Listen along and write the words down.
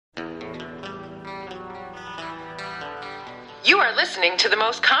You are listening to the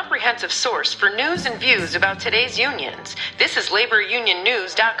most comprehensive source for news and views about today's unions. This is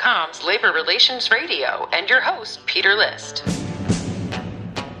LaborUnionNews.com's Labor Relations Radio and your host, Peter List.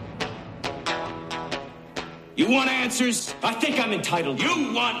 You want answers? I think I'm entitled.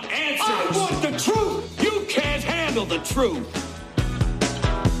 You want answers? I want the truth! You can't handle the truth!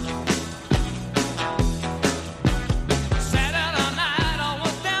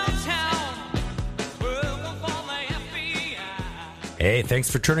 Hey, thanks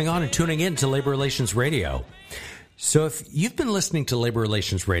for turning on and tuning in to Labor Relations Radio. So if you've been listening to Labor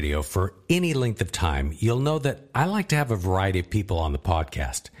Relations Radio for any length of time, you'll know that I like to have a variety of people on the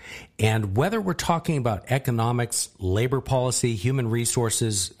podcast. And whether we're talking about economics, labor policy, human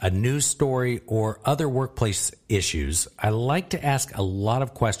resources, a news story, or other workplace issues, I like to ask a lot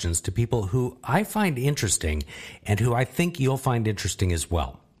of questions to people who I find interesting and who I think you'll find interesting as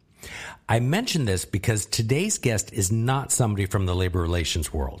well. I mention this because today's guest is not somebody from the labor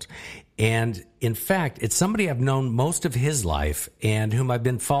relations world. And in fact, it's somebody I've known most of his life and whom I've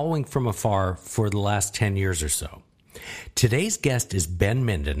been following from afar for the last 10 years or so. Today's guest is Ben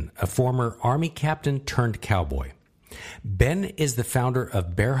Minden, a former Army captain turned cowboy. Ben is the founder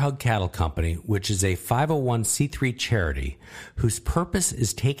of Bear Hug Cattle Company, which is a 501c3 charity whose purpose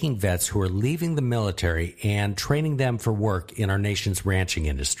is taking vets who are leaving the military and training them for work in our nation's ranching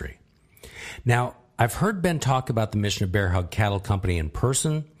industry. Now, I've heard Ben talk about the mission of Bear Hug Cattle Company in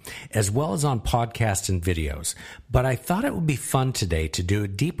person, as well as on podcasts and videos, but I thought it would be fun today to do a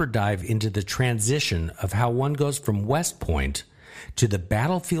deeper dive into the transition of how one goes from West Point to the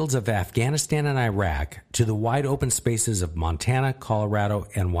battlefields of Afghanistan and Iraq, to the wide open spaces of Montana, Colorado,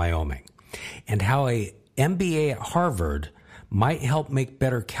 and Wyoming, and how a MBA at Harvard might help make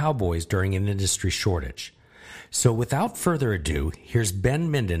better cowboys during an industry shortage. So without further ado, here's Ben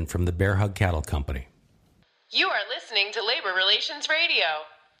Minden from the Bear Hug Cattle Company. You are listening to Labor Relations Radio.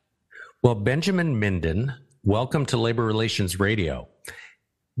 Well, Benjamin Minden, welcome to Labor Relations Radio.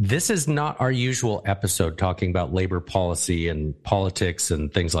 This is not our usual episode talking about labor policy and politics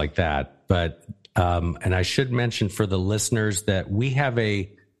and things like that. But, and I should mention for the listeners that we have a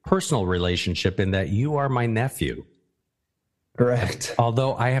personal relationship in that you are my nephew. Correct.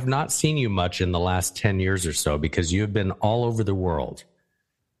 Although I have not seen you much in the last 10 years or so because you have been all over the world.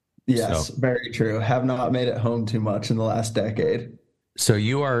 Yes, very true. Have not made it home too much in the last decade. So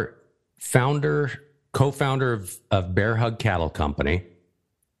you are co-founder of Bear Hug Cattle Company.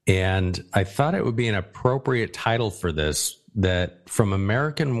 And I thought it would be an appropriate title for this, that from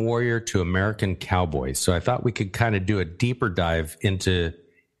American warrior to American cowboy. So I thought we could kind of do a deeper dive into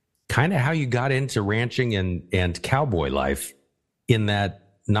kind of how you got into ranching and cowboy life, in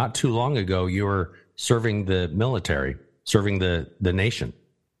that not too long ago you were serving the military, serving the nation.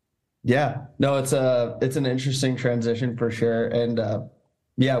 Yeah, no, it's an interesting transition for sure. And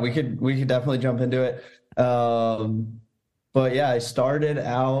yeah, we could definitely jump into it. But yeah, I started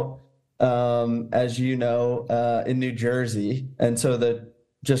out, as you know, in New Jersey. And so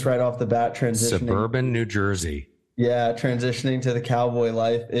just right off the bat, transitioning. Suburban New Jersey. Yeah, transitioning to the cowboy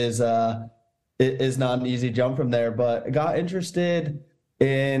life is not an easy jump from there. But I got interested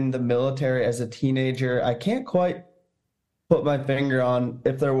in the military as a teenager. I can't quite put my finger on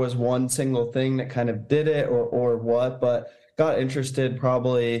if there was one single thing that kind of did it or what, but got interested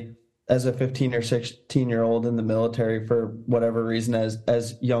probably as a 15 or 16-year-old in the military for whatever reason,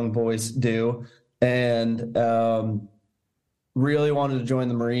 as young boys do, and really wanted to join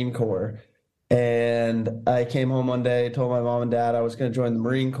the Marine Corps. And I came home one day, told my mom and dad I was going to join the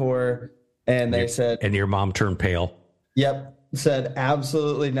Marine Corps, and they said... And your mom turned pale? Yep. Said,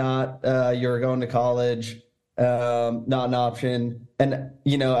 absolutely not. You're going to college. Not an option. And,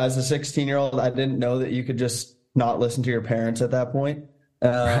 you know, as a 16-year-old, I didn't know that you could just not listen to your parents at that point.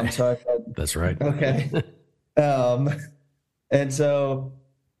 Right. So I said, that's right. Okay. And so,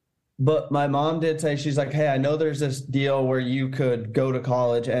 but my mom did say, she's like, hey, I know there's this deal where you could go to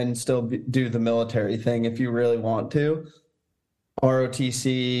college and still do the military thing if you really want to.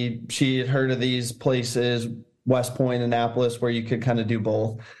 ROTC, she had heard of these places, West Point, Annapolis, where you could kind of do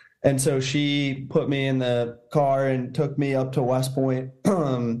both. And so she put me in the car and took me up to West Point,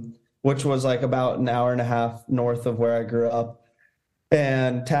 which was like about an hour and a half north of where I grew up,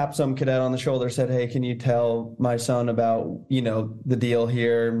 and tapped some cadet on the shoulder, said, hey, can you tell my son about, you know, the deal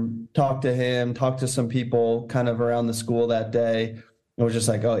here? Talk to him, talk to some people kind of around the school that day. I was just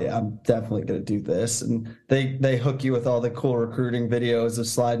like, oh yeah, I'm definitely going to do this. And they hook you with all the cool recruiting videos of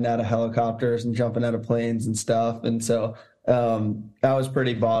sliding out of helicopters and jumping out of planes and stuff. And so I was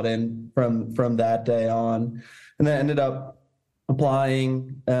pretty bought in from that day on. And then ended up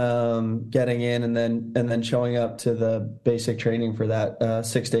applying, getting in, and then showing up to the basic training for that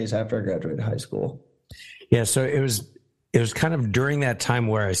 6 days after I graduated high school. Yeah, so it was kind of during that time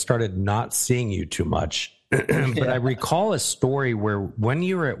where I started not seeing you too much. But I recall a story where when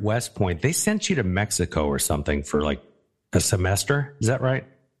you were at West Point, they sent you to Mexico or something for like a semester. Is that right?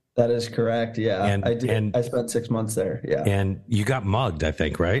 That is correct. Yeah, And I did. I spent 6 months there. Yeah, and you got mugged, I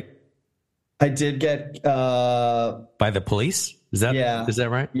think, right? I did get by the police. Is that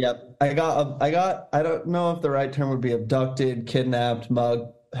right? Yep. I don't know if the right term would be abducted, kidnapped,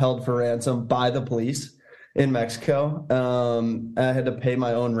 mugged, held for ransom by the police in Mexico. I had to pay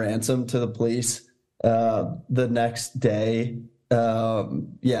my own ransom to the police the next day.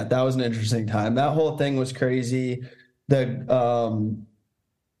 That was an interesting time. That whole thing was crazy. I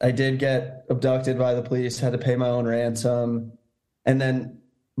did get abducted by the police, had to pay my own ransom. And then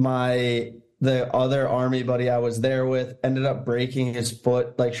the other Army buddy I was there with ended up breaking his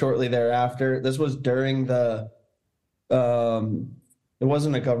foot like shortly thereafter. This was during it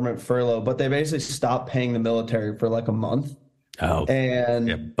wasn't a government furlough, but they basically stopped paying the military for like a month. Oh, and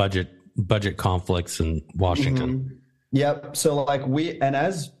yeah, budget conflicts in Washington. Mm-hmm. Yep. So like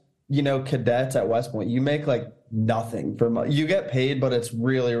as you know, cadets at West Point, you make like nothing you get paid, but it's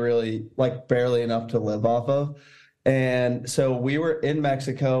really, really like barely enough to live off of. And so we were in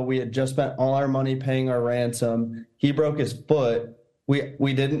Mexico. We had just spent all our money paying our ransom. He broke his foot.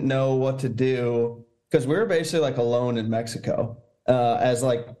 We didn't know what to do because we were basically like alone in Mexico as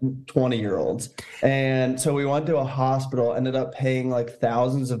like 20-year-olds. And so we went to a hospital, ended up paying like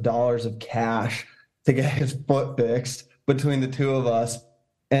thousands of dollars of cash to get his foot fixed between the two of us.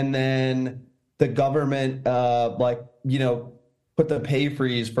 And then the government, put the pay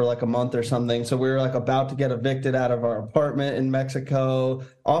freeze for like a month or something. So we were like about to get evicted out of our apartment in Mexico,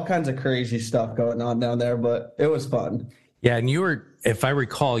 all kinds of crazy stuff going on down there, but it was fun. Yeah. And if I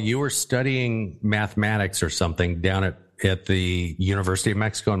recall, you were studying mathematics or something down at the University of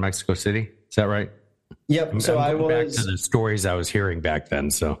Mexico in Mexico City. Is that right? Yep. So I was back to the stories I was hearing back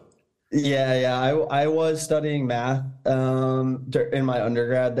then. So I was studying math in my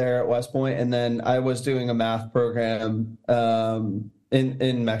undergrad there at West Point, and then I was doing a math program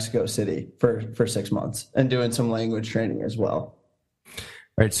in Mexico City for 6 months and doing some language training as well. All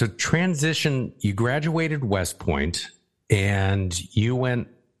right. So you graduated West Point and you went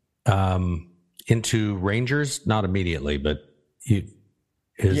into Rangers, not immediately, but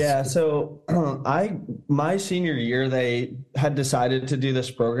so my senior year, they had decided to do this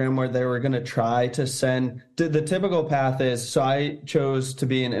program where they were going to try to the typical path is, so I chose to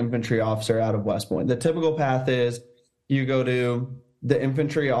be an infantry officer out of West Point. The typical path is you go to the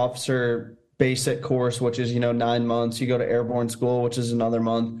infantry officer basic course, which is, 9 months. You go to airborne school, which is another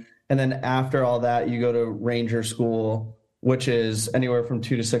month. And then after all that, you go to Ranger school, which is anywhere from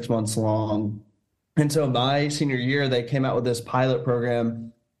 2 to 6 months long. And so my senior year, they came out with this pilot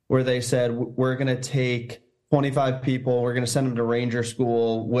program where they said, we're going to take 25 people, we're going to send them to Ranger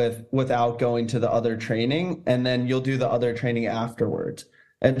school without going to the other training, and then you'll do the other training afterwards.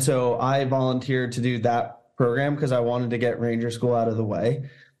 And so I volunteered to do that program because I wanted to get Ranger school out of the way.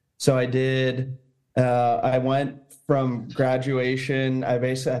 So I did. I went from graduation. I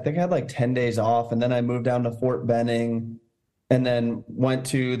think I had like 10 days off, and then I moved down to Fort Benning, and then went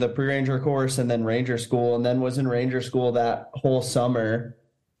to the pre-Ranger course and then Ranger school, and then was in Ranger school that whole summer.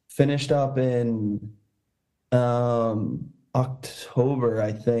 Finished up in October,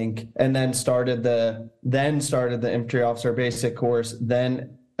 I think, and then started the infantry officer basic course,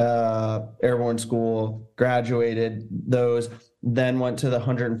 then airborne school, graduated those, then went to the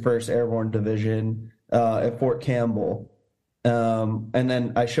 101st Airborne Division at Fort Campbell. And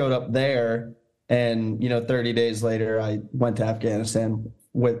then I showed up there, and 30 days later, I went to Afghanistan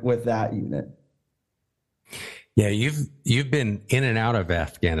with that unit. Yeah, you've been in and out of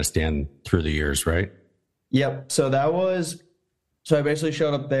Afghanistan through the years, right? Yep. So I basically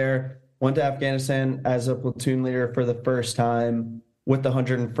showed up there, went to Afghanistan as a platoon leader for the first time with the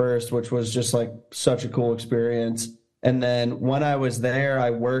 101st, which was just like such a cool experience. And then when I was there, I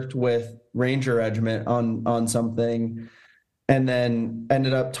worked with Ranger Regiment on something, and then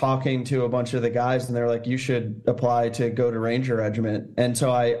ended up talking to a bunch of the guys, and they're like, you should apply to go to Ranger Regiment. And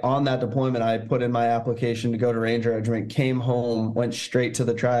so on that deployment, I put in my application to go to Ranger Regiment, came home, went straight to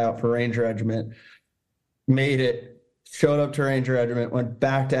the tryout for Ranger Regiment, made it, showed up to Ranger Regiment, went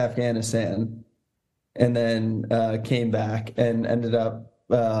back to Afghanistan, and then came back and ended up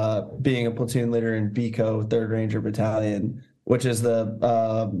being a platoon leader in BCO, 3rd Ranger Battalion, which is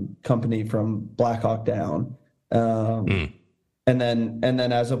the company from Black Hawk Down. then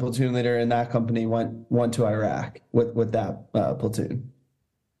as a platoon leader in that company, went to Iraq with that platoon.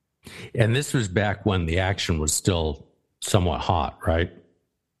 And this was back when the action was still somewhat hot, right?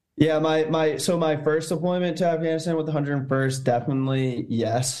 Yeah, my first deployment to Afghanistan with the 101st, definitely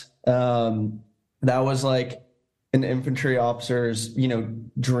yes. That was like an infantry officer's,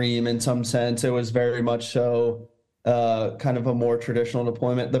 dream in some sense. It was very much so kind of a more traditional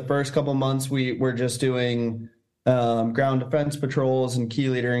deployment. The first couple months we were just doing ground defense patrols and key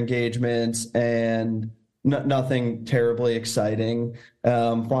leader engagements, and nothing terribly exciting.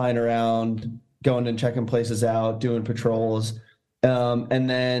 Flying around, going and checking places out, doing patrols. And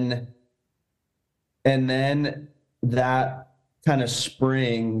then that kind of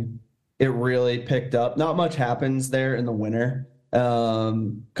spring, it really picked up. Not much happens there in the winter,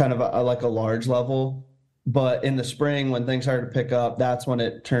 kind of like a large level. But in the spring, when things started to pick up, that's when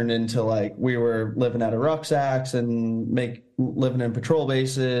it turned into like we were living out of rucksacks and living in patrol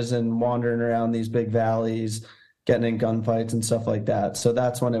bases and wandering around these big valleys, getting in gunfights and stuff like that. So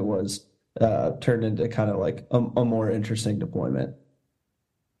that's when it was turned into kind of like a more interesting deployment.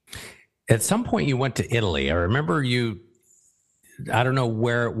 At some point, you went to Italy. I remember I don't know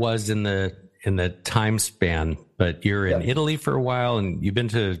where it was in the time span, but you're in Italy for a while, and you've been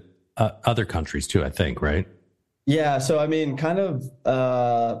to other countries too, I think, right? Yeah. So, I mean, kind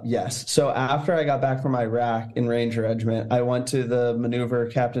of, yes. So after I got back from Iraq in Ranger Regiment, I went to the Maneuver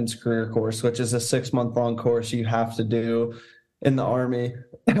Captain's Career Course, which is a 6-month-long course you have to do in the Army.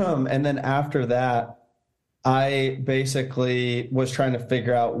 And then after that, I basically was trying to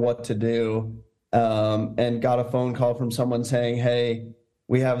figure out what to do, and got a phone call from someone saying, "Hey,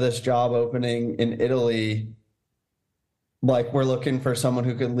 we have this job opening in Italy. Like, we're looking for someone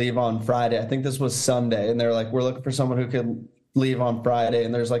who could leave on Friday." I think this was Sunday. And they're like, "We're looking for someone who could leave on Friday."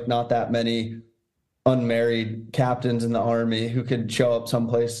 And there's like not that many unmarried captains in the Army who could show up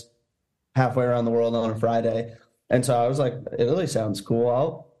someplace halfway around the world on a Friday. And so I was like, Italy sounds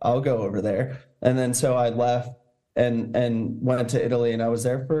cool. I'll go over there. And then so I left and went to Italy, and I was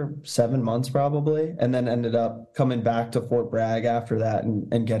there for 7 months probably, and then ended up coming back to Fort Bragg after that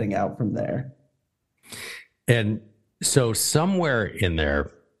and getting out from there. And so somewhere in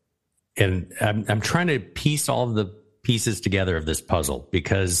there, and I'm trying to piece all of the pieces together of this puzzle,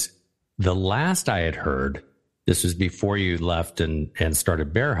 because the last I had heard, this was before you left and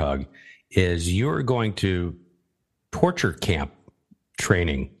started Bear Hug, is you were going to torture camp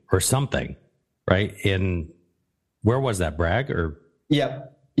training or something, right? Where was that, Bragg? Or Yeah.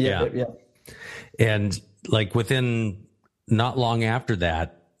 And like within not long after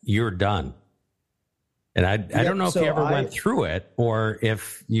that, you're done. And I don't know if you ever went through it, or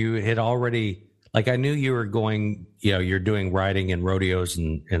if you had already, like, I knew you were going, you're doing riding and rodeos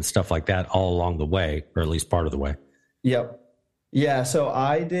and stuff like that all along the way, or at least part of the way. Yep. Yeah. So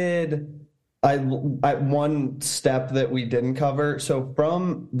I one step that we didn't cover. So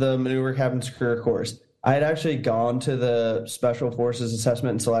from the Maneuver Captain's Career Course, I had actually gone to the Special Forces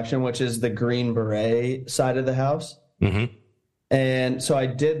Assessment and Selection, which is the Green Beret side of the house. Mm-hmm. And so I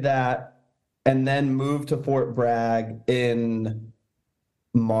did that, and then moved to Fort Bragg in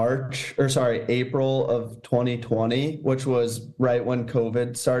April of 2020, which was right when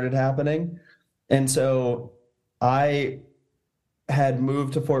COVID started happening. And so I had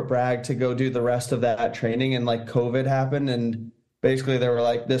moved to Fort Bragg to go do the rest of that training, and like COVID happened, and basically they were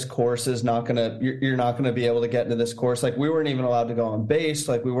like, this course is you're not going to be able to get into this course. Like, we weren't even allowed to go on base.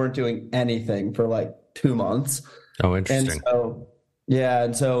 Like, we weren't doing anything for like 2 months. Oh, interesting. And so, yeah.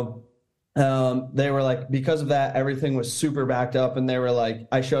 And so they were like, because of that, everything was super backed up. And they were like,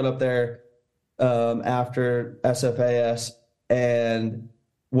 I showed up there after SFAS and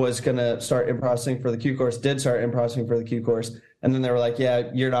was going to start in-processing for the Q course, did start in-processing for the Q course. And then they were like, yeah,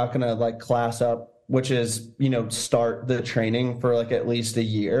 you're not going to like class up, which is, start the training for like at least a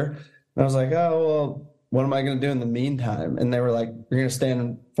year. And I was like, oh, well, what am I going to do in the meantime? And they were like, you're going to stand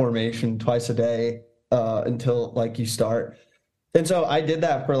in formation twice a day until like you start. And so I did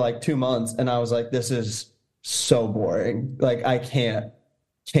that for like 2 months, and I was like, this is so boring. Like, I can't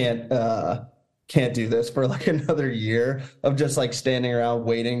do this for like another year of just like standing around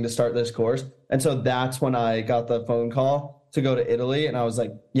waiting to start this course. And so that's when I got the phone call to go to Italy, and I was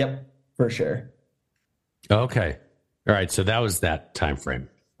like, yep, for sure. Okay. All right. So that was that time frame.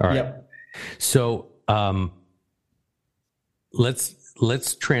 All right. Yep. So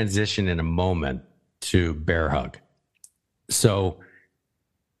let's transition in a moment to Bear Hug. So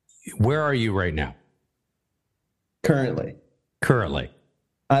where are you right now? Currently.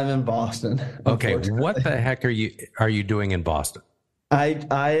 I'm in Boston. Okay. What the heck are you doing in Boston?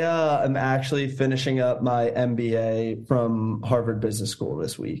 I am actually finishing up my MBA from Harvard Business School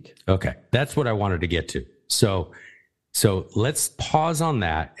this week. Okay. That's what I wanted to get to. So let's pause on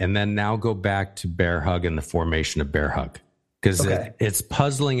that and then now go back to Bear Hug and the formation of Bear Hug. Because it's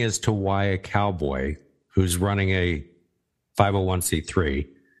puzzling as to why a cowboy who's running a 501c3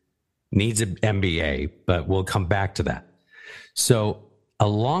 needs an MBA, but we'll come back to that. So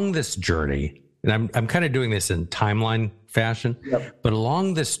along this journey, and I'm kind of doing this in timeline fashion, but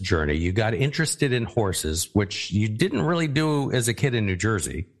along this journey, you got interested in horses, which you didn't really do as a kid in New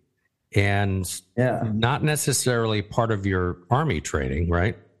Jersey, and not necessarily part of your Army training,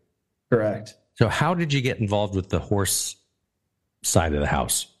 right? Correct. So how did you get involved with the horse side of the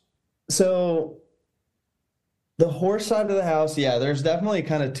house? So the horse side of the house, there's definitely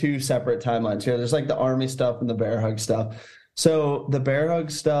kind of two separate timelines here. There's like the Army stuff and the Bear Hug stuff. So the Bear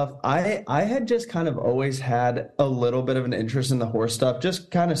Hug stuff, I had just kind of always had a little bit of an interest in the horse stuff, just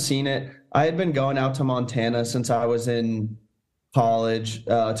kind of seen it. I had been going out to Montana since I was in college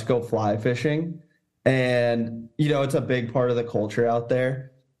to go fly fishing. And, it's a big part of the culture out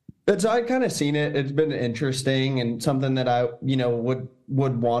there. But so I'd kind of seen it. It's been interesting and something that I,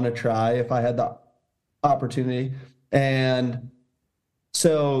 would want to try if I had the opportunity. And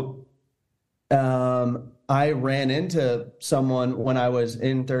so I ran into someone when I was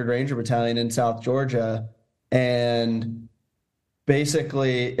in 3rd Ranger Battalion in South Georgia, and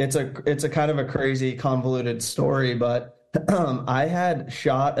basically it's a kind of a crazy convoluted story, but I had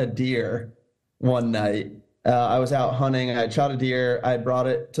shot a deer one night. I was out hunting. I shot a deer. I brought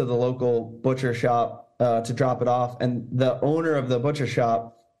it to the local butcher shop to drop it off, and the owner of the butcher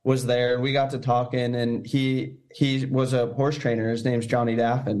shop was there. We got to talking, and he was a horse trainer. His name's Johnny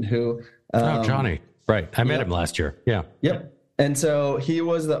Daffin, who Johnny. Right. I met him last year. Yeah. Yep. And so he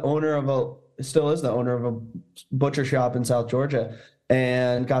was the owner still is the owner of a butcher shop in South Georgia,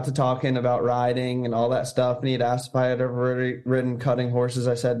 and got to talking about riding and all that stuff. And he'd asked if I had ever ridden cutting horses.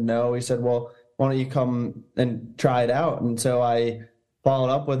 I said no. He said, well, why don't you come and try it out? And so I followed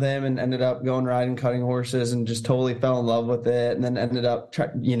up with him and ended up going riding cutting horses and just totally fell in love with it. And then ended up,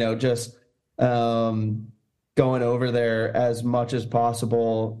 going over there as much as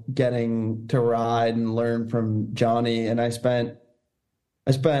possible, getting to ride and learn from Johnny. And I spent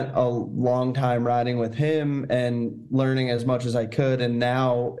a long time riding with him and learning as much as I could. And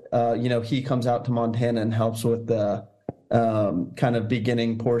now, he comes out to Montana and helps with the kind of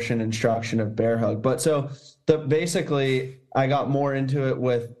beginning portion instruction of Bear Hug. But so basically I got more into it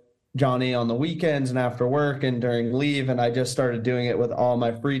with Johnny on the weekends and after work and during leave. And I just started doing it with all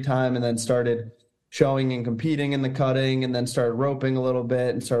my free time, and then started showing and competing in the cutting, and then started roping a little bit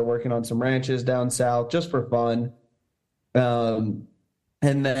and started working on some ranches down south just for fun. And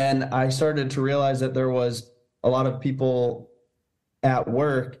then I started to realize that there was a lot of people at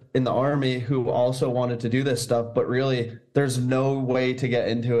work in the Army who also wanted to do this stuff, but really there's no way to get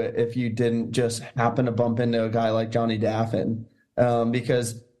into it if you didn't just happen to bump into a guy like Johnny Daffin.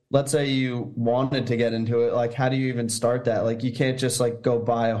 Because let's say you wanted to get into it, like, how do you even start that? Like, you can't just like go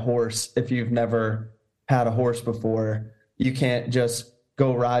buy a horse if you've never had a horse before. You can't just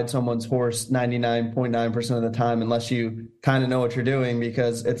go ride someone's horse 99.9% of the time unless you kind of know what you're doing,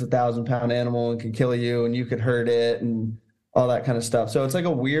 because it's a 1,000-pound animal and can kill you and you could hurt it and all that kind of stuff. So it's like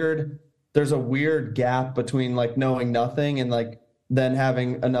there's a weird gap between like knowing nothing and like then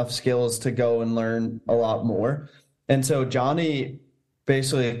having enough skills to go and learn a lot more. And so Johnny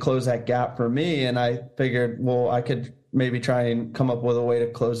basically closed that gap for me, and I figured, well, I could maybe try and come up with a way to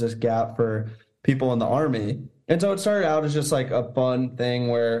close this gap for people in the Army. And so it started out as just like a fun thing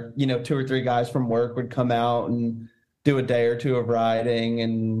where, 2 or 3 guys from work would come out and do a day or two of riding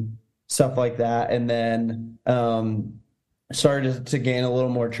and stuff like that. And then started to gain a little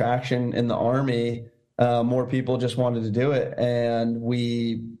more traction in the Army. More people just wanted to do it. And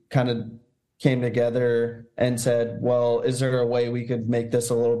we kind of came together and said, well, is there a way we could make this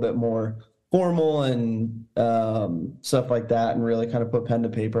a little bit more formal and stuff like that, and really kind of put pen to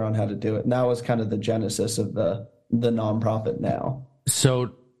paper on how to do it. And that was kind of the genesis of the nonprofit now.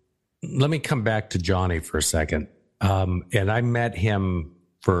 So let me come back to Johnny for a second. And I met him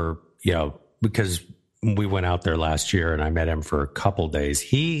because we went out there last year, and I met him for a couple days.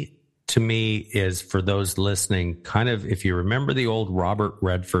 He, to me, is, for those listening, kind of, if you remember the old Robert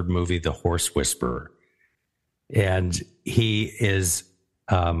Redford movie, The Horse Whisperer, and he is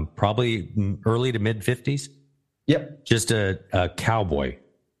probably early to mid 50s. Yep. Just a cowboy,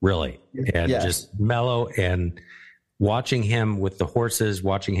 really, and just mellow. And watching him with the horses,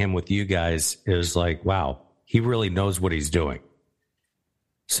 watching him with you guys, is like, wow, he really knows what he's doing.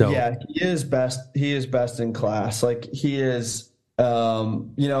 So yeah, he is best. He is best in class. Like, he is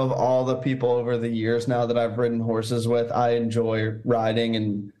Of all the people over the years now that I've ridden horses with, I enjoy riding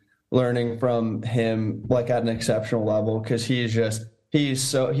and learning from him like at an exceptional level, because he just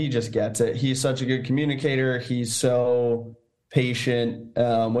gets it. He's such a good communicator. He's so patient,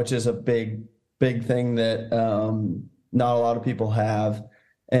 which is a big thing that not a lot of people have.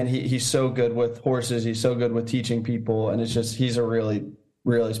 And he's so good with horses. He's so good with teaching people. And he's a really,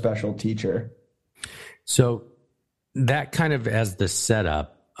 really special teacher. So that kind of as the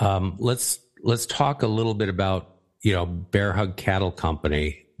setup, let's talk a little bit about, Bear Hug Cattle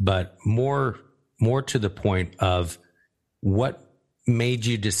Company, but more to the point of what made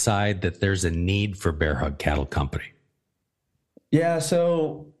you decide that there's a need for Bear Hug Cattle Company? Yeah.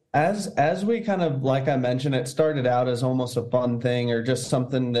 So as we kind of, like I mentioned, it started out as almost a fun thing or just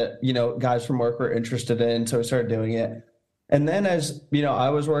something that, guys from work were interested in. So we started doing it. And then as, I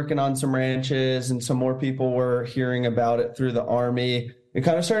was working on some ranches and some more people were hearing about it through the Army, it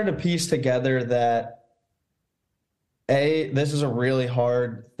kind of started to piece together that this is a really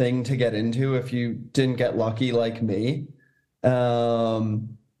hard thing to get into if you didn't get lucky like me. And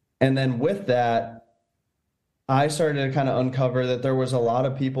then with that, I started to kind of uncover that there was a lot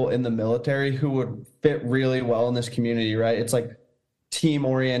of people in the military who would fit really well in this community, right? It's like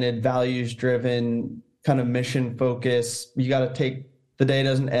team-oriented, values-driven, kind of mission focus. You got to the day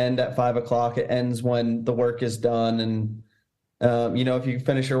doesn't end at 5 o'clock. It ends when the work is done. And, if you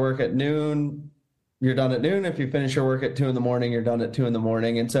finish your work at noon, you're done at noon. If you finish your work at 2 a.m, you're done at 2 a.m.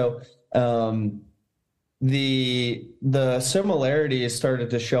 And so the similarities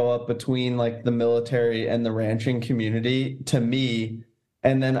started to show up between like the military and the ranching community to me.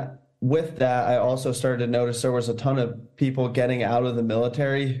 And then with that, I also started to notice there was a ton of people getting out of the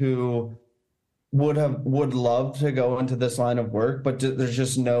military who would love to go into this line of work, but there's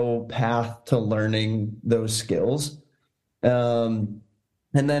just no path to learning those skills. And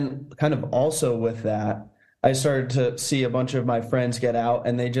then kind of also with that, I started to see a bunch of my friends get out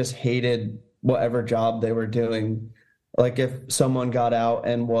and they just hated whatever job they were doing. Like if someone got out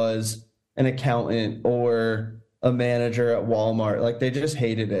and was an accountant or a manager at Walmart, like they just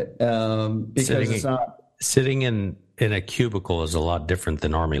hated it. Because sitting in a cubicle is a lot different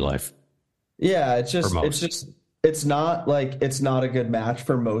than Army life. Yeah, it's not a good match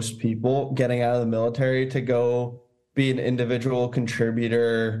for most people getting out of the military to go be an individual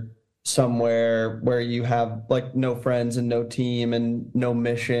contributor somewhere where you have like no friends and no team and no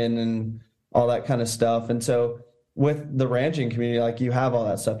mission and all that kind of stuff. And so with the ranching community, like you have all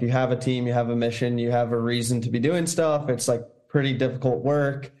that stuff. You have a team, you have a mission, you have a reason to be doing stuff. It's like pretty difficult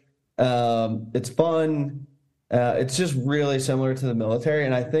work. It's fun. It's just really similar to the military.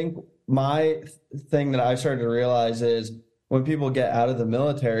 And I think my thing that I started to realize is when people get out of the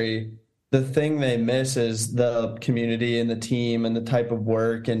military, the thing they miss is the community and the team and the type of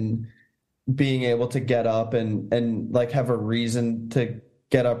work and being able to get up and like have a reason to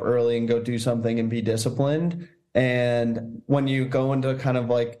get up early and go do something and be disciplined. And when you go into kind of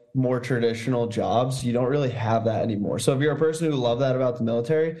like more traditional jobs, you don't really have that anymore. So if you're a person who loved that about the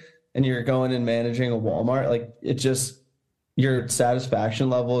military and you're going and managing a Walmart, like your satisfaction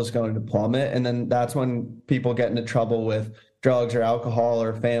level is going to plummet. And then that's when people get into trouble with drugs or alcohol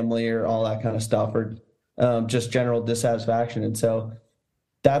or family or all that kind of stuff, or just general dissatisfaction. And so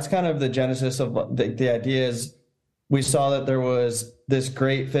that's kind of the genesis of the idea is we saw that there was this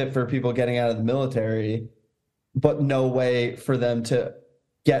great fit for people getting out of the military, but no way for them to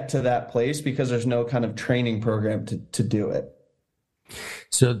get to that place because there's no kind of training program to do it.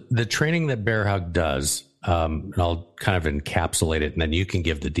 So the training that Bear Hug does, I'll kind of encapsulate it and then you can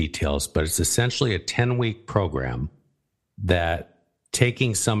give the details, but it's essentially a 10-week program that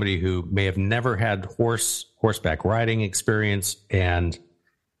taking somebody who may have never had horseback riding experience and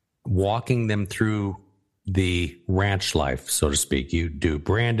walking them through the ranch life, so to speak. You do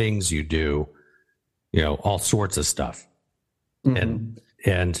brandings, you do, all sorts of stuff. Mm-hmm.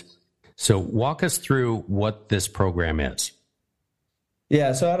 And so walk us through what this program is.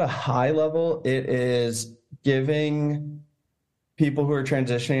 Yeah. So at a high level, it is giving people who are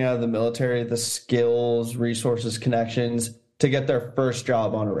transitioning out of the military the skills, resources, connections to get their first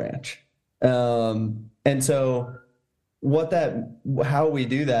job on a ranch. And so how we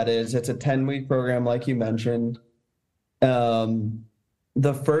do that is it's a 10-week program, like you mentioned.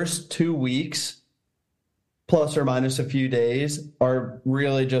 The first 2 weeks, plus or minus a few days, are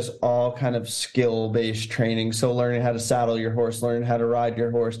really just all kind of skill-based training. So learning how to saddle your horse, learning how to ride your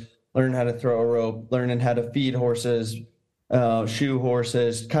horse, learning how to throw a rope, learning how to feed horses, shoe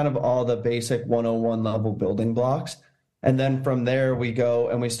horses, kind of all the basic 101 level building blocks. And then from there we go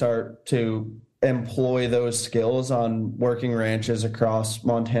and we start to employ those skills on working ranches across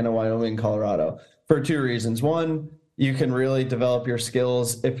Montana, Wyoming, Colorado for two reasons. One, you can really develop your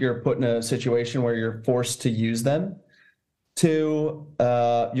skills if you're put in a situation where you're forced to use them. Two,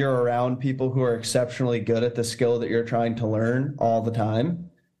 you're around people who are exceptionally good at the skill that you're trying to learn all the time.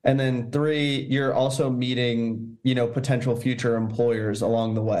 And then three, you're also meeting, potential future employers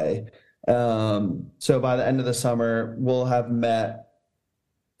along the way. So by the end of the summer, we'll have met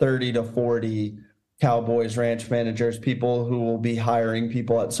 30 to 40 Cowboys ranch managers, people who will be hiring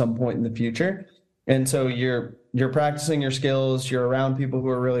people at some point in the future. And so you're practicing your skills, you're around people who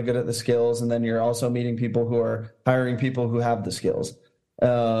are really good at the skills, and then you're also meeting people who are hiring people who have the skills.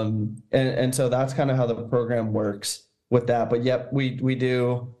 And so that's kind of how the program works with that. But yep, we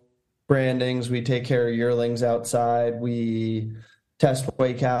do brandings, we take care of yearlings outside, we test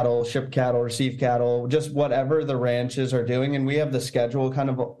weigh cattle, ship cattle, receive cattle, just whatever the ranches are doing. And we have the schedule kind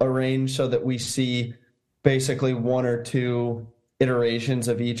of arranged so that we see basically one or two iterations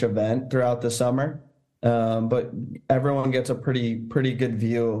of each event throughout the summer. But everyone gets a pretty good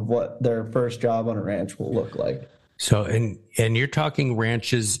view of what their first job on a ranch will look like. So, and you're talking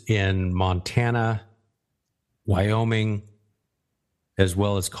ranches in Montana, Wyoming, as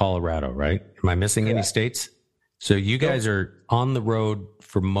well as Colorado, right? Am I missing any states? So you guys are on the road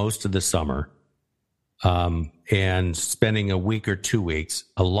for most of the summer, and spending a week or 2 weeks.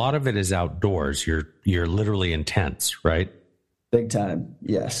 A lot of it is outdoors. You're literally in tents, right? Big time.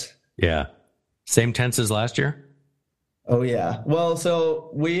 Yes. Yeah. Same tents as last year? Oh yeah. Well,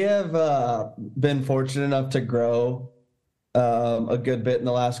 so we have been fortunate enough to grow a good bit in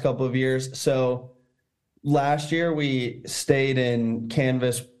the last couple of years. So last year we stayed in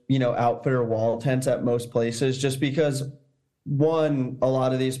canvas, outfitter wall tents at most places, just because one, a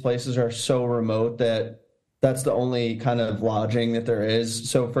lot of these places are so remote that that's the only kind of lodging that there is.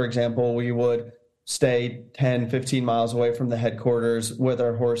 So for example, we would stay 10, 15 miles away from the headquarters with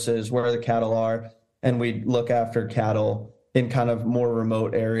our horses where the cattle are, and we'd look after cattle in kind of more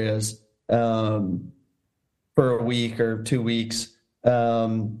remote areas for a week or 2 weeks.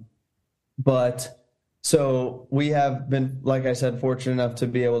 But so we have been, like I said, fortunate enough to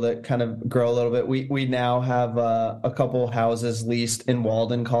be able to kind of grow a little bit. We now have a couple houses leased in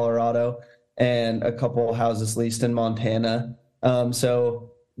Walden, Colorado, and a couple houses leased in Montana. So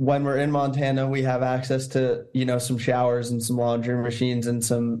when we're in Montana, we have access to, some showers and some laundry machines and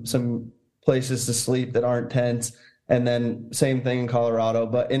some places to sleep that aren't tents. And then same thing in Colorado,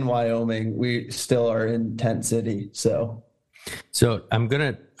 but in Wyoming, we still are in tent city. So I'm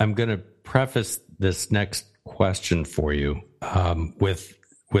gonna preface this next question for you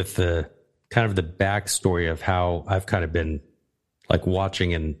with the kind of the backstory of how I've kind of been like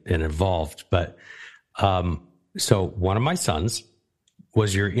watching and involved. But so one of my sons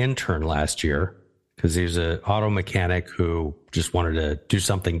was your intern last year because he was an auto mechanic who just wanted to do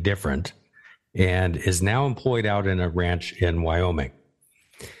something different and is now employed out in a ranch in Wyoming.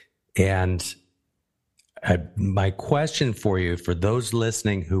 And my question for you, for those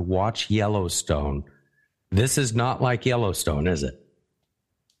listening who watch Yellowstone, this is not like Yellowstone, is it?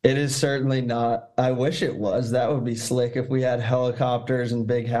 It is certainly not. I wish it was. That would be slick if we had helicopters and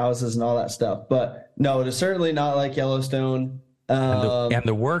big houses and all that stuff. But no, it is certainly not like Yellowstone. And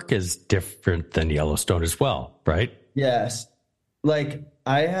the work is different than Yellowstone as well, right? Yes. Like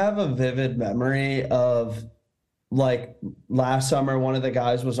I have a vivid memory of like last summer, one of the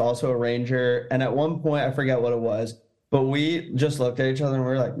guys was also a ranger. And at one point, I forget what it was, but we just looked at each other and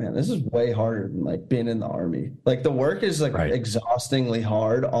we were like, man, this is way harder than like being in the Army. Like the work is like exhaustingly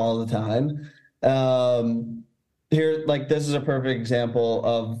hard all the time. Here, like this is a perfect example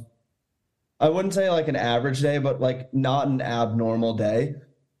of, I wouldn't say like an average day, but like not an abnormal day.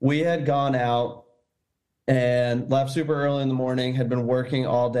 We had gone out and left super early in the morning, had been working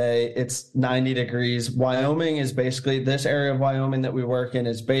all day. It's 90 degrees. Wyoming is basically, this area of Wyoming that we work in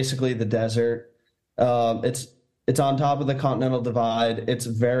is basically the desert. It's on top of the Continental Divide. It's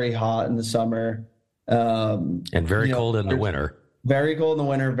very hot in the summer. And very cold in the winter. Very cold in the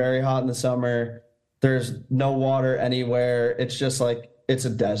winter, very hot in the summer. There's no water anywhere. It's just like, it's a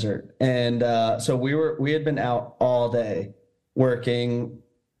desert. And so we had been out all day working.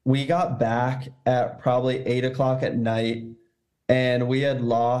 We got back at probably 8:00 at night, and we had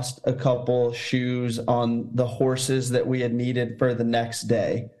lost a couple shoes on the horses that we had needed for the next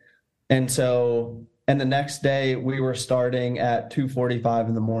day. And the next day we were starting at 2:45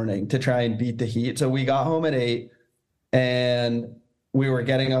 in the morning to try and beat the heat. So we got home at 8 and we were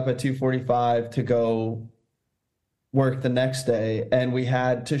getting up at 2:45 to go work the next day. And we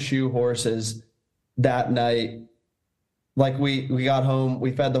had to shoe horses that night like we got home,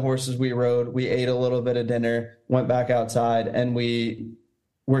 we fed the horses, we rode, we ate a little bit of dinner, went back outside, and we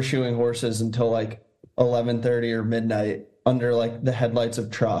were shoeing horses until like 11:30 or midnight under like the headlights of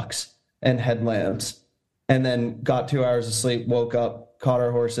trucks and headlamps, and then got 2 hours of sleep, woke up, caught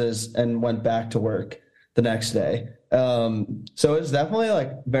our horses, and went back to work the next day. So it's definitely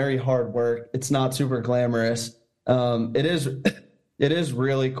like very hard work. It's not super glamorous. It is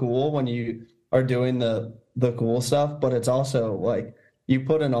really cool when you are doing the cool stuff, but it's also like you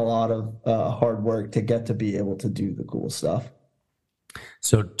put in a lot of hard work to get to be able to do the cool stuff.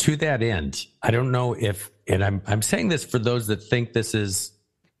 So to that end, I don't know if, and I'm saying this for those that think this is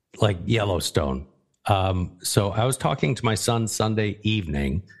like Yellowstone. So I was talking to my son Sunday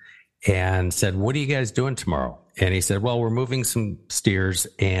evening and said, "What are you guys doing tomorrow?" And he said, "Well, we're moving some steers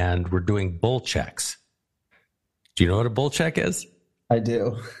and we're doing bull checks." Do you know what a bull check is? I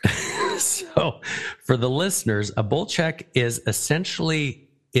do. So for the listeners, a bull check is essentially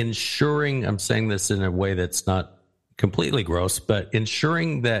ensuring, I'm saying this in a way that's not completely gross, but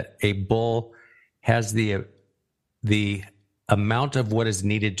ensuring that a bull has the amount of what is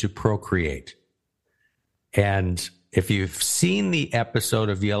needed to procreate. And if you've seen the episode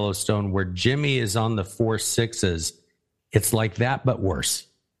of Yellowstone where Jimmy is on the 4.6s, it's like that, but worse.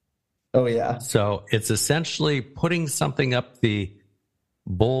 Oh, yeah. So it's essentially putting something up the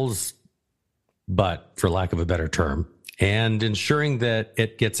bull's butt, for lack of a better term, and ensuring that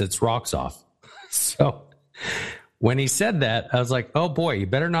it gets its rocks off. So when he said that, I was like, oh boy, you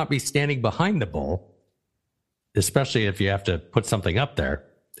better not be standing behind the bull, especially if you have to put something up there.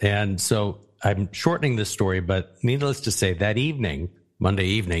 And so I'm shortening this story, but needless to say, that evening, Monday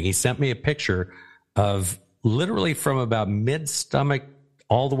evening, he sent me a picture of literally from about mid-stomach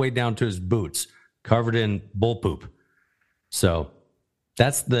all the way down to his boots, covered in bull poop. So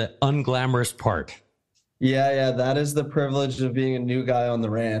that's the unglamorous part. Yeah, that is the privilege of being a new guy on the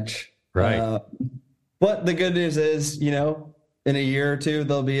ranch. Right. But the good news is, in a year or two,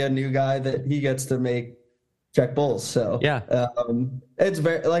 there'll be a new guy that he gets to check bulls. So yeah, it's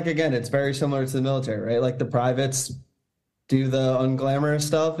it's very similar to the military, right? Like the privates do the unglamorous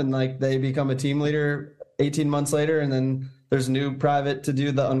stuff and like they become a team leader 18 months later, and then there's a new private to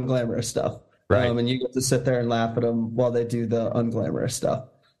do the unglamorous stuff. Right. And you get to sit there and laugh at them while they do the unglamorous stuff.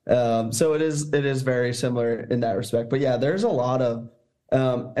 So it is very similar in that respect. But yeah, there's a lot of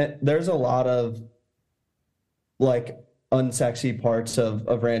like unsexy parts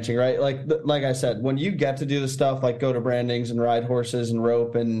of ranching, right? Like I said, when you get to do the stuff like go to brandings and ride horses and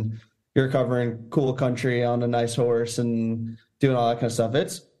rope and you're covering cool country on a nice horse and doing all that kind of stuff,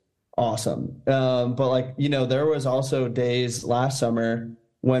 it's awesome. But there was also days last summer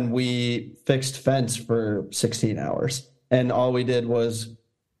when we fixed fence for 16 hours and all we did was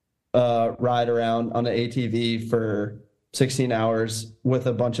ride around on an ATV for 16 hours with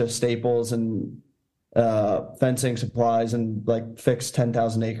a bunch of staples and fencing supplies and like fix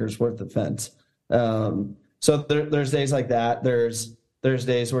 10,000 acres worth of fence. So there's days like that. There's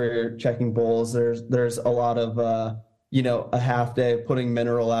days where you're checking bulls. There's a lot of, a half day of putting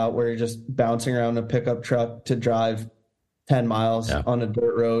mineral out where you're just bouncing around a pickup truck to drive 10 miles on a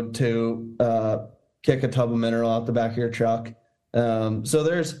dirt road to kick a tub of mineral out the back of your truck. So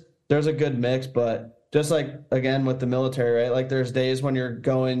there's a good mix, but just like, again, with the military, right? Like there's days when you're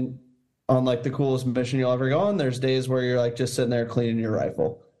going on like the coolest mission you'll ever go on. There's days where you're like just sitting there cleaning your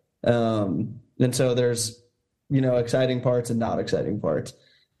rifle. And so there's, exciting parts and not exciting parts.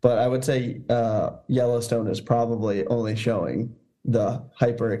 But I would say Yellowstone is probably only showing the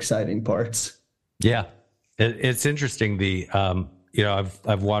hyper exciting parts. Yeah. It's interesting.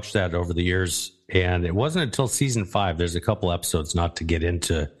 I've watched that over the years, and it wasn't until season 5. There's a couple episodes, not to get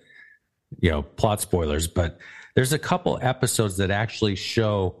into, plot spoilers, but there's a couple episodes that actually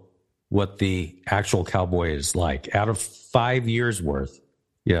show what the actual cowboy is like. Out of 5 years worth,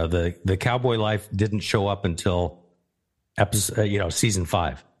 the cowboy life didn't show up until season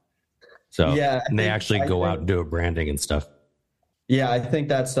 5. So and they actually go out and do a branding and stuff. Yeah, I think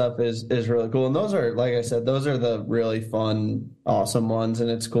that stuff is really cool. And those are, like I said, those are the really fun, awesome ones. And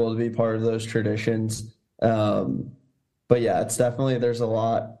it's cool to be part of those traditions. But yeah, it's definitely, there's a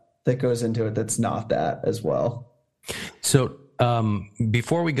lot that goes into it that's not that as well. So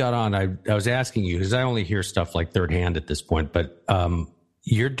before we got on, I was asking you, because I only hear stuff like third hand at this point, but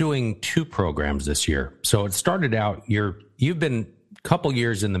you're doing 2 programs this year. So it started out, you've been a couple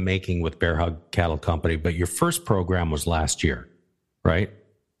years in the making with Bear Hug Cattle Company, but your first program was last year. Right?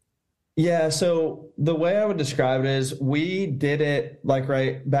 Yeah. So the way I would describe it is we did it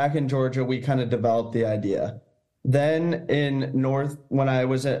right back in Georgia, we kind of developed the idea. Then when I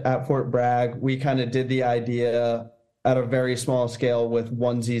was at Fort Bragg, we kind of did the idea at a very small scale with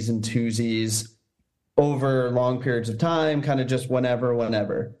onesies and twosies over long periods of time, kind of just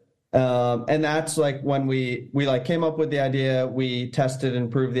whenever. And that's like when we like came up with the idea, we tested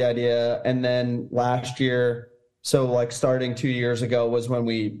and proved the idea. And then last year, so like starting 2 years ago, was when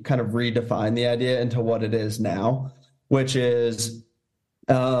we kind of redefined the idea into what it is now, which is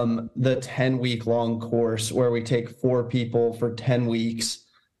the 10-week long course where we take 4 people for 10 weeks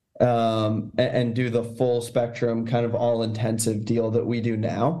and do the full spectrum kind of all intensive deal that we do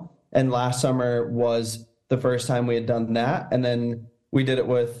now. And last summer was the first time we had done that. And then we did it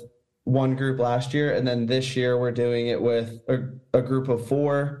with one group last year. And then this year we're doing it with a group of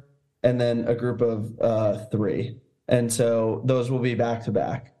 4 and then a group of 3. And so those will be back to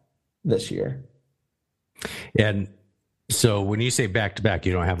back this year. And so when you say back to back,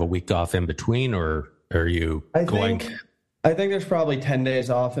 you don't have a week off in between, or are you going? I think there's probably 10 days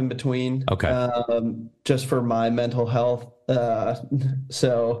off in between. Okay. Just for my mental health.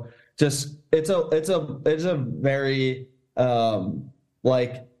 So just, it's a very,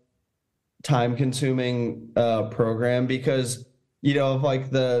 like time consuming, program, because, you know,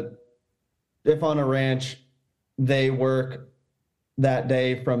 if on a ranch they work that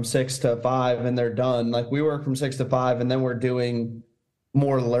day from 6 to 5 and they're done, like we work from 6 to 5 and then we're doing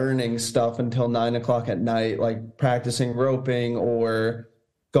more learning stuff until 9 o'clock at night, like practicing roping or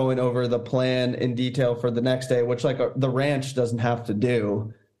going over the plan in detail for the next day, which like the ranch doesn't have to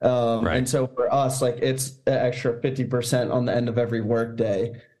do. Right. And so for us, like it's an extra 50% on the end of every work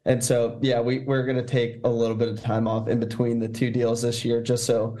day. And so, yeah, we're going to take a little bit of time off in between the 2 deals this year, just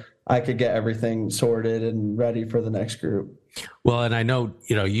so I could get everything sorted and ready for the next group. Well, and I know,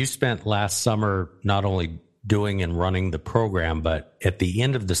 you know, you spent last summer not only doing and running the program, but at the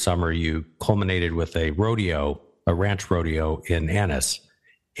end of the summer, you culminated with a ranch rodeo in Ennis,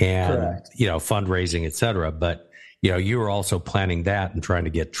 and, correct, you know, fundraising, et cetera. But, you know, you were also planning that and trying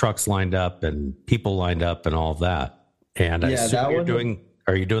to get trucks lined up and people lined up and all of that. And I assume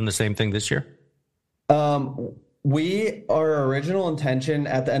are you doing the same thing this year? Our original intention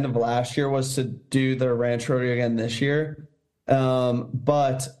at the end of last year was to do the ranch rodeo again this year.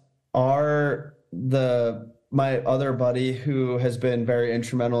 But my other buddy who has been very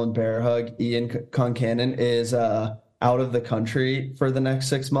instrumental in Bear Hug, Ian Concannon, is out of the country for the next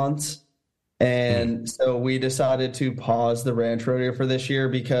 6 months. And so we decided to pause the ranch rodeo for this year,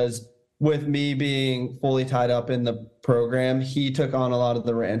 because with me being fully tied up in the program, he took on a lot of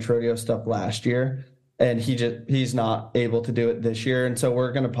the ranch rodeo stuff last year, and he's not able to do it this year. And so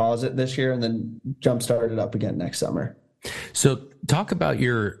we're going to pause it this year and then jumpstart it up again next summer. So talk about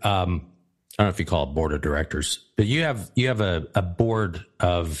your, I don't know if you call it board of directors, but you have a board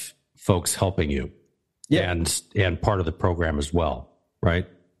of folks helping you. Yep. And part of the program as well, right?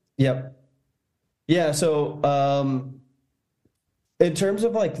 Yep. Yeah. So, in terms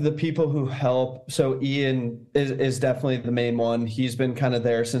of like the people who help, so Ian is definitely the main one. He's been kind of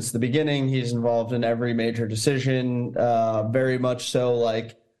there since the beginning. He's involved in every major decision, very much so.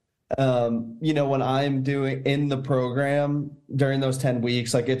 Like, you know, when I'm doing in the program during those 10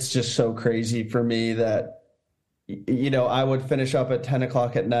 weeks, like it's just so crazy for me that, you know, I would finish up at 10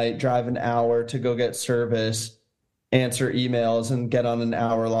 o'clock at night, drive an hour to go get service, answer emails, and get on an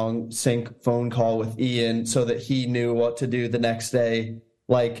hour-long sync phone call with Ian so that he knew what to do the next day,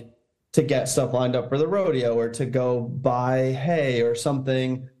 like to get stuff lined up for the rodeo or to go buy hay or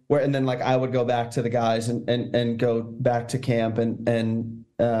something. And then like I would go back to the guys and go back to camp and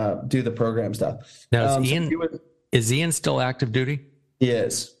do the program stuff. Now, is Ian still active duty? He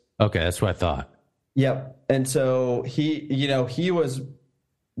is. Okay, that's what I thought. Yep. And so he was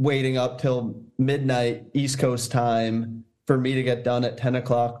waiting up till midnight East Coast time for me to get done at 10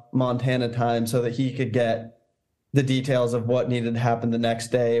 o'clock Montana time so that he could get the details of what needed to happen the next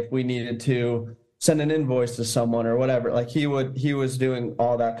day. If we needed to send an invoice to someone or whatever, like he was doing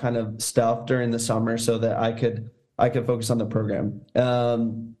all that kind of stuff during the summer so that I could focus on the program.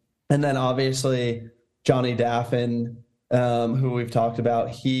 And then obviously Johnny Daffin, who we've talked about,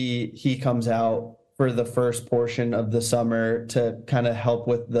 he comes out for the first portion of the summer to kind of help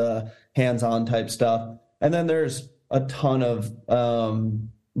with the hands-on type stuff. And then there's a ton of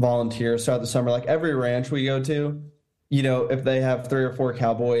volunteers throughout the summer. Like every ranch we go to, you know, if they have 3 or 4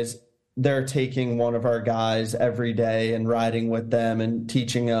 cowboys, they're taking one of our guys every day and riding with them and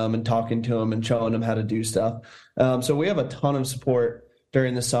teaching them and talking to them and showing them how to do stuff. So we have a ton of support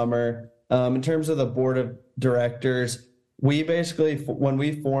during the summer. In terms of the board of directors, we basically, when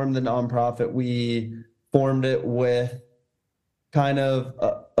we formed the nonprofit, we formed it with kind of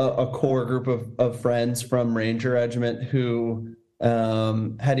a core group of friends from Ranger Regiment who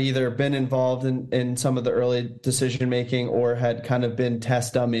had either been involved in some of the early decision making or had kind of been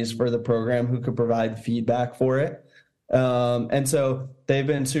test dummies for the program who could provide feedback for it. And so they've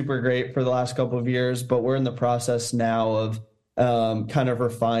been super great for the last couple of years, but we're in the process now of kind of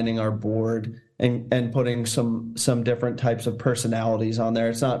refining our board and putting some different types of personalities on there.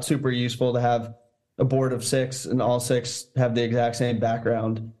 It's not super useful to have a board of 6 and all 6 have the exact same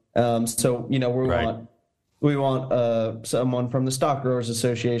background. So, we want someone from the Stock Growers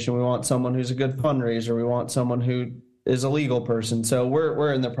Association. We want someone who's a good fundraiser. We want someone who is a legal person. So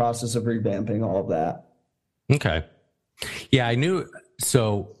we're in the process of revamping all of that. Okay. Yeah, I knew.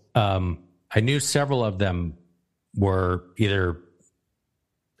 So I knew several of them were either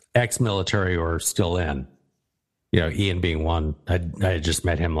ex-military or still in. Ian being one. I had just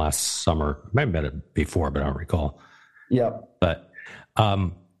met him last summer. I might have met him before, but I don't recall. Yep. But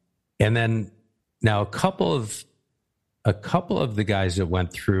and then now a couple of the guys that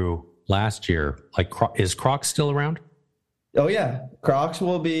went through last year, like is Crocs still around? Oh yeah, Crocs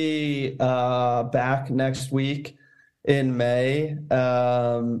will be back next week in May.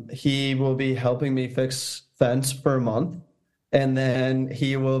 He will be helping me fix fence for a month. And then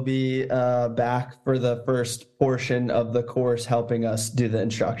he will be back for the first portion of the course, helping us do the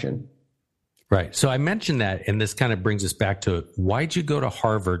instruction. Right. So I mentioned that, and this kind of brings us back to why'd you go to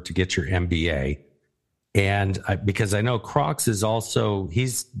Harvard to get your MBA? And because I know Crocs is also,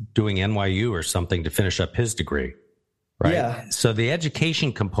 he's doing NYU or something to finish up his degree, right? Yeah. So the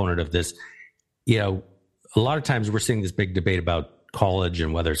education component of this, a lot of times we're seeing this big debate about college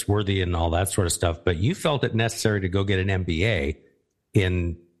and whether it's worthy and all that sort of stuff, but you felt it necessary to go get an MBA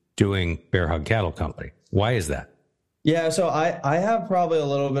in doing Bear Hug Cattle Company. Why is that? Yeah, so I have probably a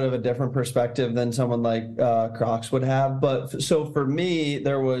little bit of a different perspective than someone like Crocs would have. But so for me,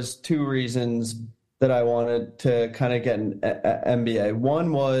 there was 2 reasons that I wanted to kind of get an MBA.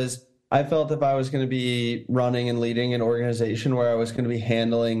 One was I felt if I was going to be running and leading an organization where I was going to be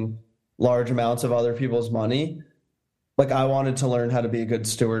handling large amounts of other people's money, like I wanted to learn how to be a good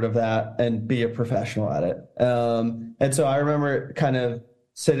steward of that and be a professional at it. And so I remember kind of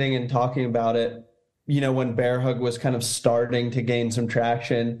sitting and talking about it, when Bear Hug was kind of starting to gain some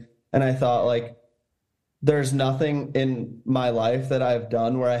traction. And I thought, like, there's nothing in my life that I've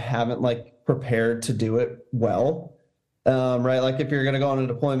done where I haven't prepared to do it well. Right. Like if you're going to go on a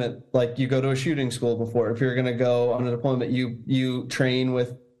deployment, like you go to a shooting school before. If you're going to go on a deployment, you train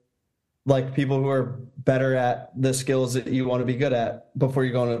with people who are better at the skills that you want to be good at before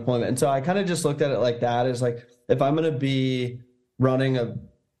you go on a deployment. And so I kind of just looked at it like that, as if I'm going to be running a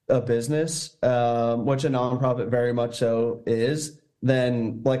business, which a nonprofit very much so is,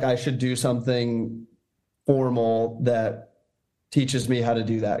 then I should do something formal that teaches me how to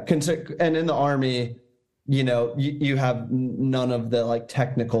do that. And in the Army, you have none of the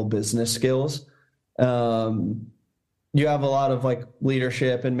technical business skills. You have a lot of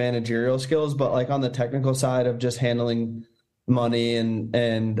leadership and managerial skills, but on the technical side of just handling money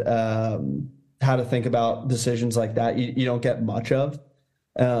and how to think about decisions like that, you don't get much of.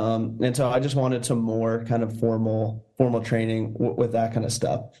 And so I just wanted some more kind of formal training with that kind of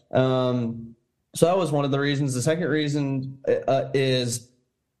stuff. So that was one of the reasons. The second reason is,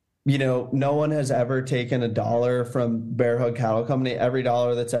 no one has ever taken $1 from Bear Hug Cattle Company. Every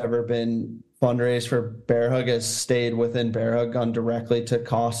dollar that's ever been fundraised for Bear Hug has stayed within Bear Hug, gone directly to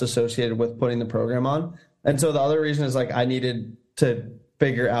costs associated with putting the program on. And so the other reason is I needed to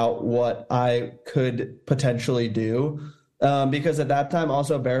figure out what I could potentially do. Because at that time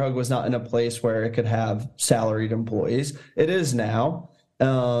also Bear Hug was not in a place where it could have salaried employees. It is now.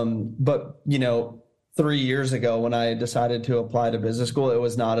 But 3 years ago when I decided to apply to business school, it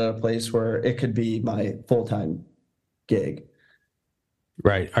was not at a place where it could be my full-time gig.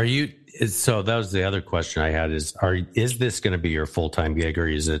 Right. So that was the other question I had is this going to be your full-time gig, or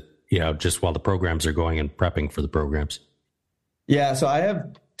is it, just while the programs are going and prepping for the programs? Yeah. So I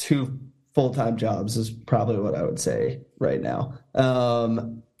have 2 full-time jobs is probably what I would say right now.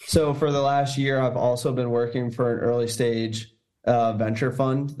 So for the last year, I've also been working for an early stage venture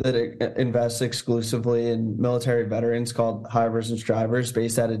fund that invests exclusively in military veterans called Hivers and Strivers,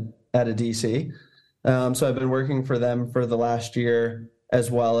 based out of DC. So I've been working for them for the last year, as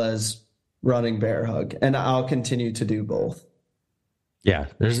well as running Bear Hug, and I'll continue to do both. Yeah,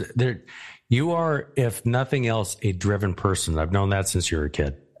 you are, if nothing else, a driven person. I've known that since you were a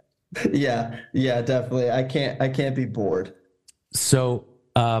kid. Yeah, definitely. I can't be bored. So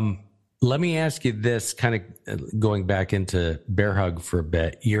let me ask you this, kind of going back into Bear Hug for a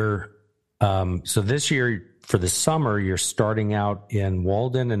bit. So this year for the summer, you're starting out in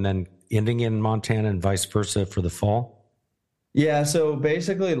Walden and then ending in Montana and vice versa for the fall? Yeah, so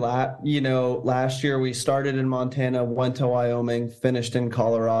basically, last year we started in Montana, went to Wyoming, finished in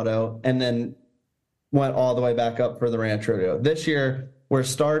Colorado, and then went all the way back up for the ranch rodeo. This year we're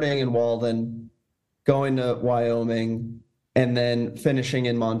starting in Walden, going to Wyoming, and then finishing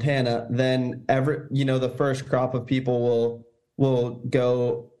in Montana. Then the first crop of people will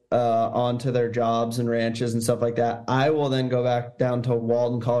go onto their jobs and ranches and stuff like that. I will then go back down to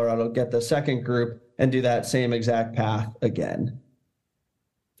Walden, Colorado, get the second group, and do that same exact path again.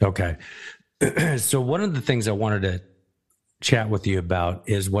 Okay. So one of the things I wanted to chat with you about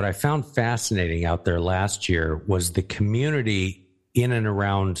is what I found fascinating out there last year was the community in and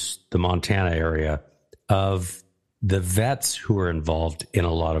around the Montana area of the vets who are involved in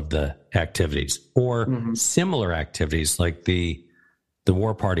a lot of the activities or similar activities like the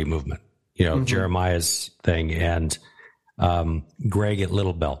War Party movement, Jeremiah's thing and Greg at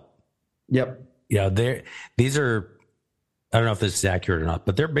Little Bell. Yep. These are, I don't know if this is accurate or not,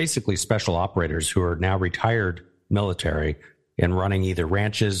 but they're basically special operators who are now retired military and running either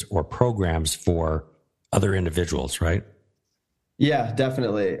ranches or programs for other individuals, right? Yeah,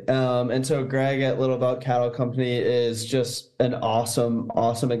 definitely. And so Greg at Little Belt Cattle Company is just an awesome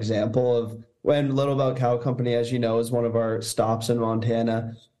example of when Little Belt Cattle Company, as you know, is one of our stops in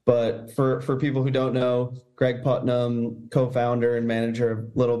Montana. But for people who don't know, Greg Putnam, co-founder and manager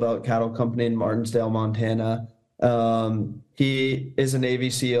of Little Belt Cattle Company in Martinsdale, Montana. He is a Navy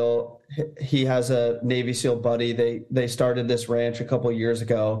SEAL. He has a Navy SEAL buddy. They started this ranch a couple of years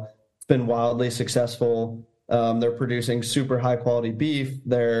ago. It's been wildly successful. They're producing super high quality beef.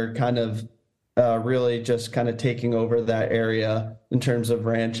 They're kind of really just kind of taking over that area in terms of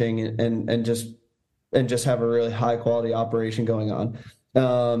ranching and just have a really high quality operation going on.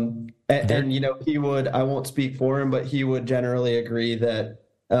 I won't speak for him, but he would generally agree that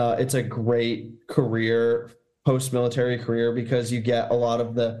it's a great career, post-military career, because you get a lot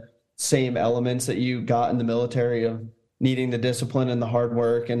of the same elements that you got in the military of needing the discipline and the hard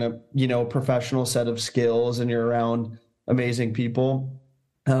work and a professional set of skills, and you're around amazing people.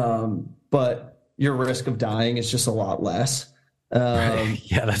 But your risk of dying is just a lot less.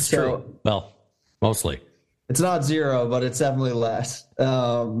 Yeah, that's true. Well, mostly. It's not zero, but it's definitely less.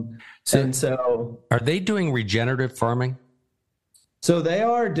 Are they doing regenerative farming? So they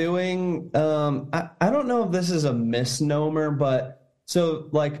are doing, I don't know if this is a misnomer, but so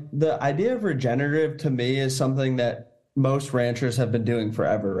like the idea of regenerative to me is something that most ranchers have been doing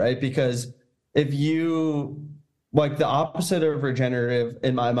forever, right? Because if you, like the opposite of regenerative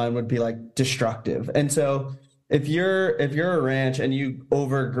in my mind would be like destructive. And so if you're a ranch and you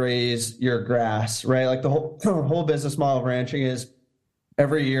overgraze your grass, right? Like the whole business model of ranching is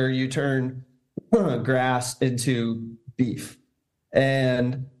every year you turn grass into beef.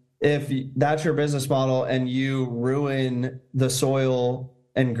 And if that's your business model and you ruin the soil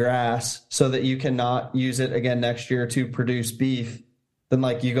and grass so that you cannot use it again next year to produce beef, then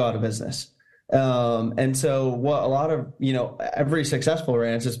like you go out of business. And so what a lot of, every successful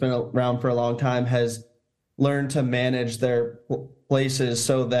ranch that's been around for a long time has learned to manage their places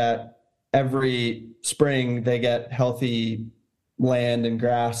so that every spring they get healthy land and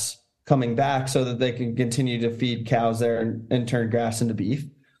grass coming back so that they can continue to feed cows there and turn grass into beef.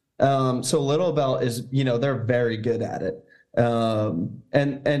 So Little Belt is, they're very good at it. And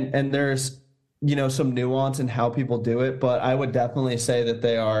there's, some nuance in how people do it, but I would definitely say that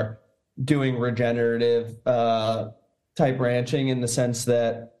they are doing regenerative type ranching in the sense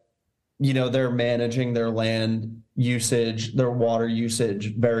that, they're managing their land usage, their water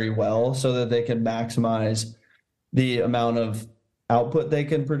usage very well so that they can maximize the amount of output they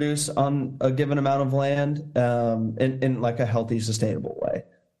can produce on a given amount of land in like a healthy, sustainable way.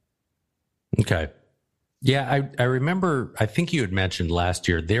 Okay. Yeah, I remember, I think you had mentioned last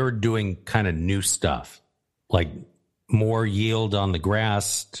year, they were doing kind of new stuff, like more yield on the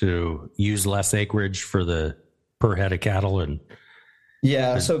grass to use less acreage for the per head of cattle. And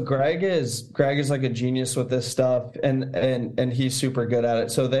yeah, so Greg is like a genius with this stuff and he's super good at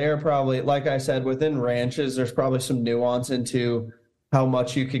it. So they are probably, like I said, within ranches, there's probably some nuance into how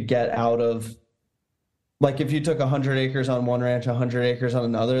much you could get out of, like if you took 100 acres on one ranch, 100 acres on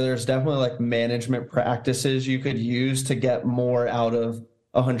another, there's definitely like management practices you could use to get more out of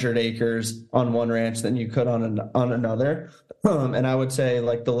 100 acres on one ranch than you could on another. And I would say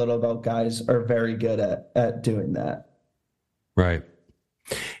like the Little Belt guys are very good at doing that. Right.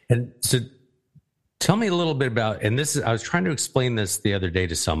 And so tell me a little bit about, and this is, I was trying to explain this the other day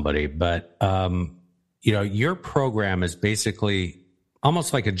to somebody, but, your program is basically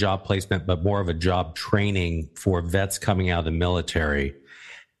almost like a job placement, but more of a job training for vets coming out of the military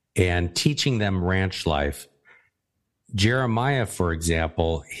and teaching them ranch life. Jeremiah, for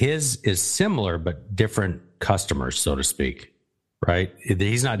example, his is similar but different customers, so to speak, right?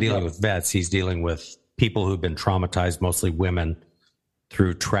 He's not dealing with vets. He's dealing with people who've been traumatized, mostly women,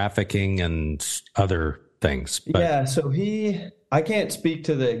 through trafficking and other things. But yeah, so I can't speak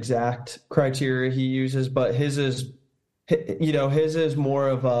to the exact criteria he uses, but his is more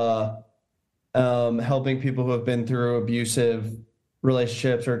of helping people who have been through abusive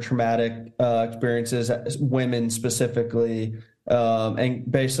relationships or traumatic experiences, women specifically, and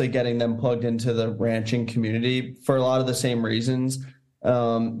basically getting them plugged into the ranching community for a lot of the same reasons.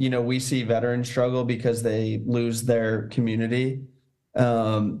 We see veterans struggle because they lose their community.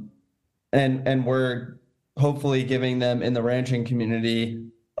 And we're hopefully giving them in the ranching community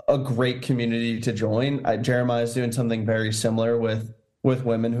a great community to join. Jeremiah is doing something very similar with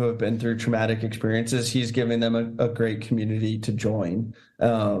women who have been through traumatic experiences. He's giving them a great community to join,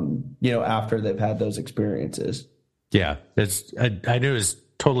 after they've had those experiences. Yeah, I knew it was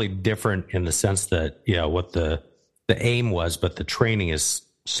totally different in the sense that, what the aim was, but the training is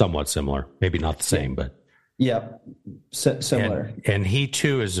somewhat similar. Maybe not the same, but. Yeah, similar. And he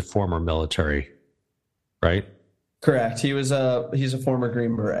too is a former military, right? Correct. He's a former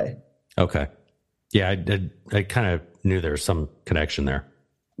Green Beret. Okay. Yeah, I kind of knew there was some connection there.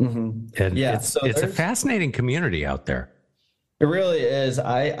 Mm-hmm. And it's a fascinating community out there. It really is.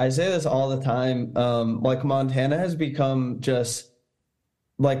 I say this all the time. Like Montana has become just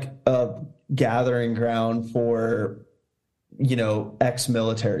like a gathering ground for,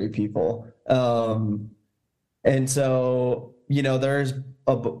 ex-military people. And so, there's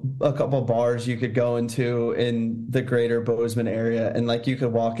a couple bars you could go into in the greater Bozeman area. And like you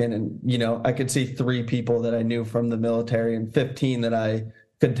could walk in and, I could see 3 people that I knew from the military and 15 that I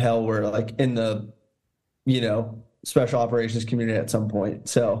could tell were like in the, special operations community at some point.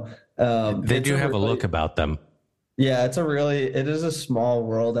 So they do have a look about them. Yeah, it is a small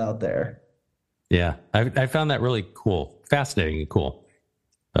world out there. Yeah, I found that really cool, fascinating and cool.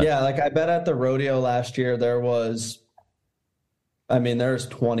 But. Yeah, like I bet at the rodeo last year there's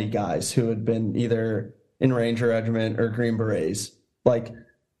 20 guys who had been either in Ranger Regiment or Green Berets, like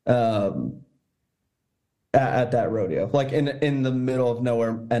at that rodeo, like in the middle of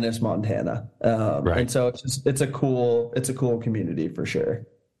nowhere, Ennis, Montana. Right. And so it's a cool community for sure.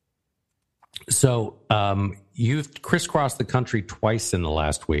 So you've crisscrossed the country twice in the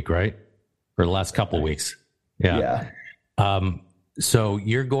last week, right? Or the last couple of weeks. Yeah. So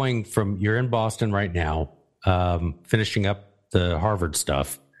you're in Boston right now, finishing up the Harvard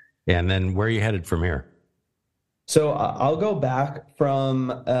stuff. And then where are you headed from here? So I'll go back from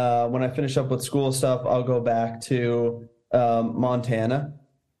when I finish up with school stuff, I'll go back to Montana.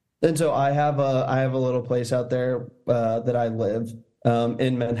 And so I have a little place out there that I live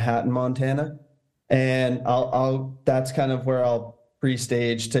in Manhattan, Montana. And that's kind of where I'll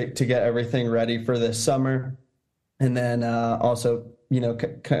pre-stage to get everything ready for this summer. And then also,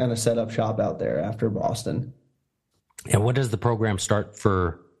 kind of set up shop out there after Boston. And when does the program start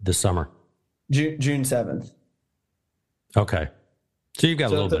for the summer? June 7th. Okay. So you've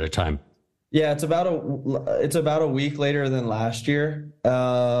got a little bit of time. Yeah, it's about a week later than last year.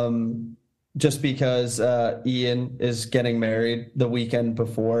 Just because Ian is getting married the weekend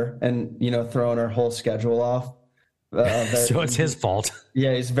before and, throwing our whole schedule off. So it's his fault.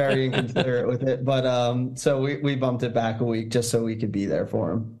 Yeah, he's very inconsiderate with it. But so we bumped it back a week just so we could be there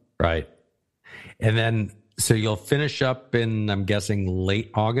for him. Right. And then, so you'll finish up in, I'm guessing,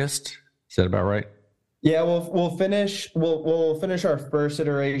 late August. Is that about right? Yeah, we'll finish our first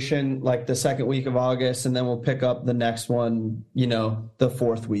iteration like the second week of August, and then we'll pick up the next one, the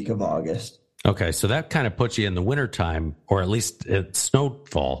fourth week of August. Okay, so that kind of puts you in the wintertime, or at least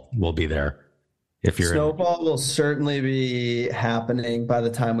snowfall will be there. If you're Snowfall will certainly be happening by the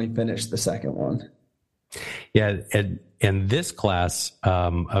time we finish the second one. Yeah, and this class,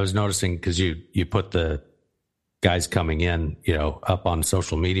 I was noticing because you put the guys coming in, up on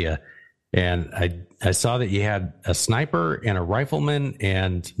social media, and I saw that you had a sniper and a rifleman,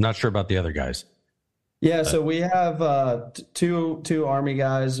 and I'm not sure about the other guys. Yeah, so we have two Army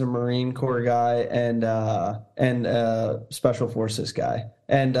guys, a Marine Corps guy, and a Special Forces guy.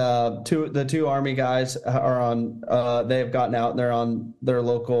 And the two Army guys are on. They have gotten out and they're on their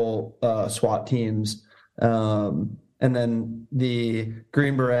local SWAT teams. And then the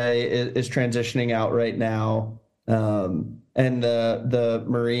Green Beret is transitioning out right now. And the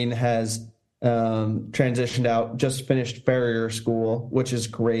Marine has transitioned out, just finished farrier school, which is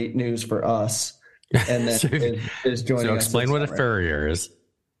great news for us. And then is joining us. So explain what a farrier is.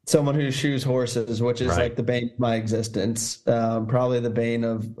 Someone who shoes horses, which is like the bane of my existence, probably the bane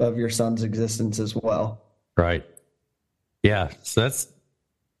of your son's existence as well. Right. Yeah, so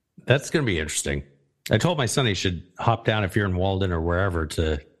that's going to be interesting. I told my son he should hop down if you're in Walden or wherever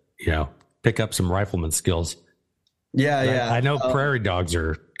to, pick up some rifleman skills. Yeah, yeah. I know prairie dogs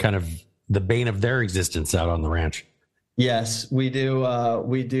are kind of the bane of their existence out on the ranch. Yes, we do.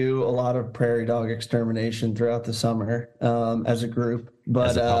 We do a lot of prairie dog extermination throughout the summer as a group.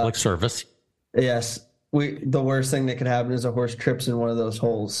 But As a public service. yes, the worst thing that could happen is a horse trips in one of those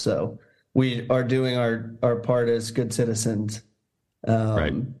holes. So we are doing our part as good citizens.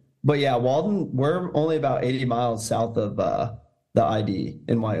 Right. But yeah, Walden, we're only about 80 miles south of the ID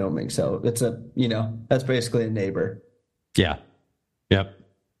in Wyoming. So it's that's basically a neighbor. Yeah. Yep.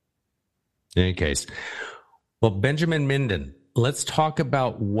 In any case. Well, Benjamin Minden, let's talk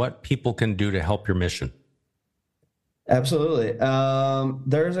about what people can do to help your mission. Absolutely.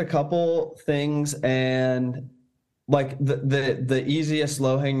 There's a couple things, and like the easiest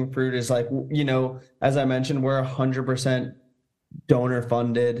low hanging fruit is like, as I mentioned, we're 100% donor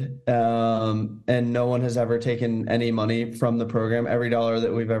funded, and no one has ever taken any money from the program. Every dollar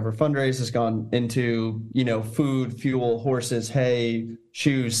that we've ever fundraised has gone into, food, fuel, horses, hay,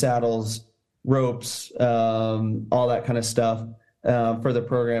 shoes, saddles, ropes, all that kind of stuff for the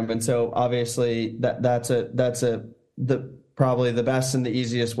program. And so obviously that's probably the best and the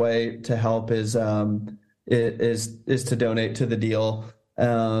easiest way to help is to donate to the deal,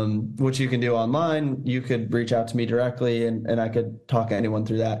 which you can do online. You could reach out to me directly and I could talk to anyone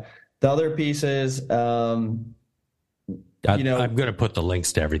through that. The other piece is, I'm going to put the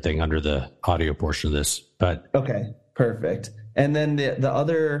links to everything under the audio portion of this, but okay, perfect. And then the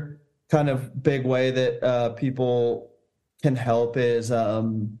other kind of big way that people can help is, like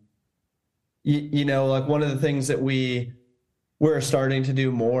one of the things that we're starting to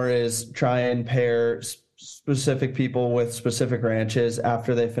do more is try and pair specific people with specific ranches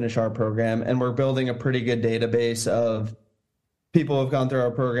after they finish our program. And we're building a pretty good database of people who have gone through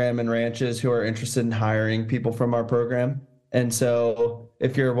our program and ranches who are interested in hiring people from our program. And so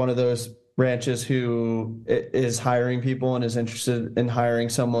if you're one of those ranches who is hiring people and is interested in hiring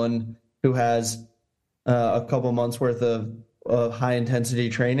someone who has a couple months worth of high intensity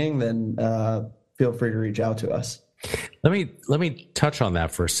training, then feel free to reach out to us. Let me touch on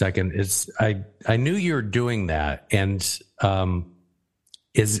that for a second. I knew you were doing that, and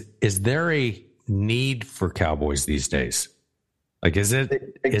is there a need for cowboys these days? Like, is there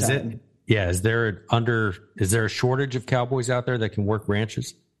a shortage of cowboys out there that can work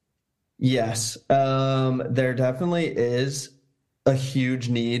ranches? Yes, there definitely is a huge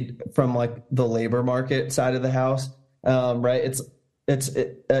need from like the labor market side of the house. Right. It's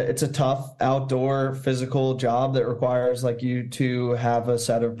a tough outdoor physical job that requires like you to have a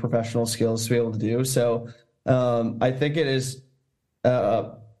set of professional skills to be able to do. So I think it is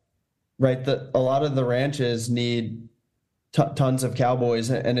right that a lot of the ranches need tons of cowboys,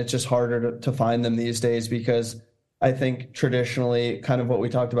 and it's just harder to find them these days because I think traditionally, kind of what we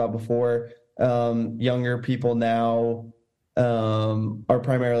talked about before, younger people now are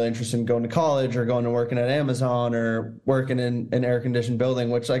primarily interested in going to college or going to working at Amazon or working in an air conditioned building,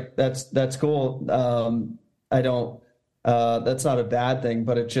 which like that's cool. That's not a bad thing,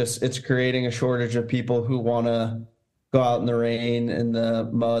 but it's creating a shortage of people who want to go out in the rain and the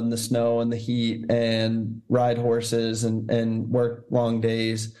mud and the snow and the heat and ride horses and work long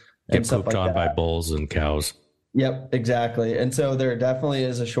days. Get pooped on by bulls and cows. Yep, exactly. And so there definitely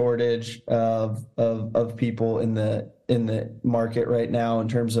is a shortage of people in the market right now in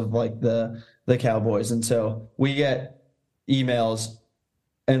terms of like the cowboys. And so we get emails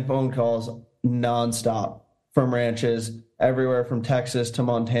and phone calls nonstop from ranches everywhere from Texas to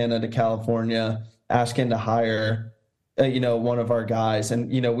Montana to California asking to hire one of our guys. And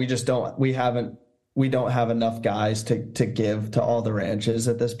we don't have enough guys to give to all the ranches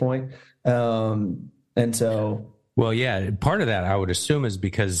at this point. And so, well, yeah, part of that I would assume is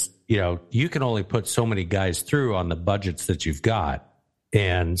because, you can only put so many guys through on the budgets that you've got.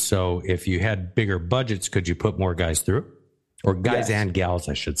 And so if you had bigger budgets, could you put more guys through, or guys and gals,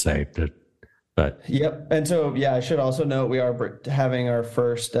 I should say, but yep. And so, yeah, I should also note we are having our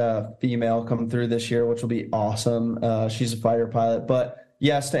first female come through this year, which will be awesome. She's a fighter pilot, but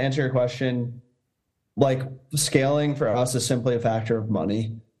yes, to answer your question, like scaling for us is simply a factor of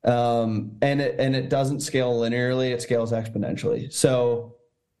money. And it doesn't scale linearly, it scales exponentially. So,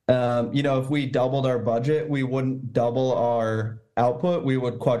 if we doubled our budget, we wouldn't double our output, we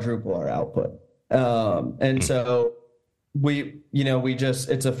would quadruple our output. And so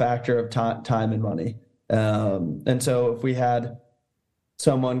it's a factor of time and money. And so if we had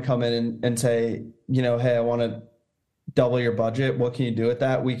someone come in and say, hey, I want to double your budget, what can you do with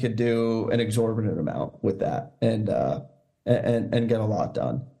that? We could do an exorbitant amount with that. And and get a lot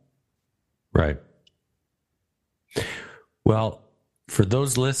done. Right. Well, for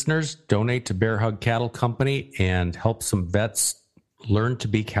those listeners, donate to Bear Hug Cattle Company and help some vets learn to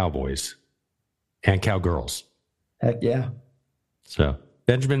be cowboys and cowgirls. Heck yeah. So,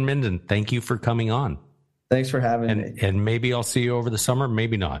 Benjamin Minden, thank you for coming on. Thanks for having me. And maybe I'll see you over the summer,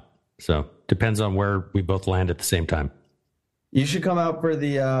 maybe not. So, depends on where we both land at the same time. You should come out for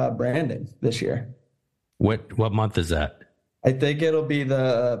the branding this year. What month is that? I think it'll be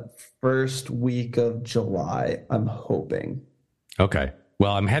the first week of July, I'm hoping. Okay.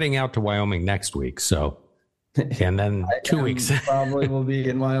 Well, I'm heading out to Wyoming next week, so, and then 2 weeks. Probably will be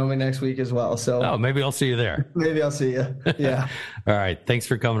in Wyoming next week as well. So, oh, maybe I'll see you there. Maybe I'll see you. Yeah. All right. Thanks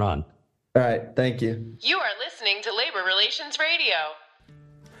for coming on. All right. Thank you. You are listening to Labor Relations Radio.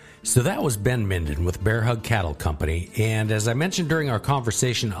 So that was Ben Minden with Bear Hug Cattle Company. And as I mentioned during our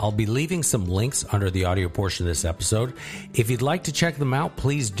conversation, I'll be leaving some links under the audio portion of this episode. If you'd like to check them out,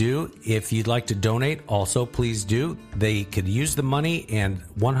 please do. If you'd like to donate, also please do. They could use the money, and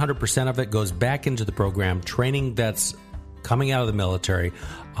 100% of it goes back into the program, training vets coming out of the military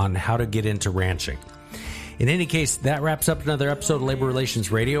on how to get into ranching. In any case, that wraps up another episode of Labor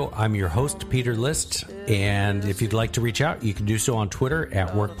Relations Radio. I'm your host, Peter List, and if you'd like to reach out, you can do so on Twitter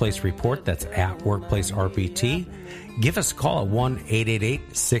at Workplace Report. That's at Workplace RPT. Give us a call at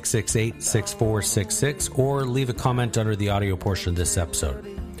 1-888-668-6466 or leave a comment under the audio portion of this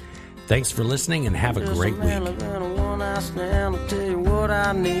episode. Thanks for listening and have a great week.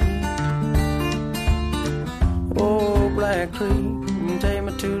 Oh, Black Creek, take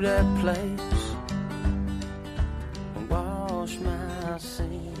me to that place.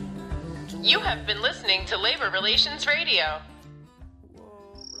 You have been listening to Labor Relations Radio.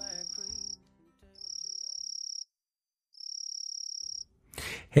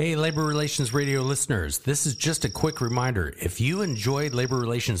 Hey, Labor Relations Radio listeners, this is just a quick reminder. If you enjoyed Labor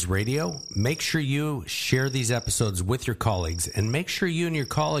Relations Radio, make sure you share these episodes with your colleagues, and make sure you and your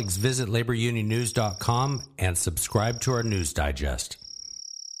colleagues visit laborunionnews.com and subscribe to our news digest.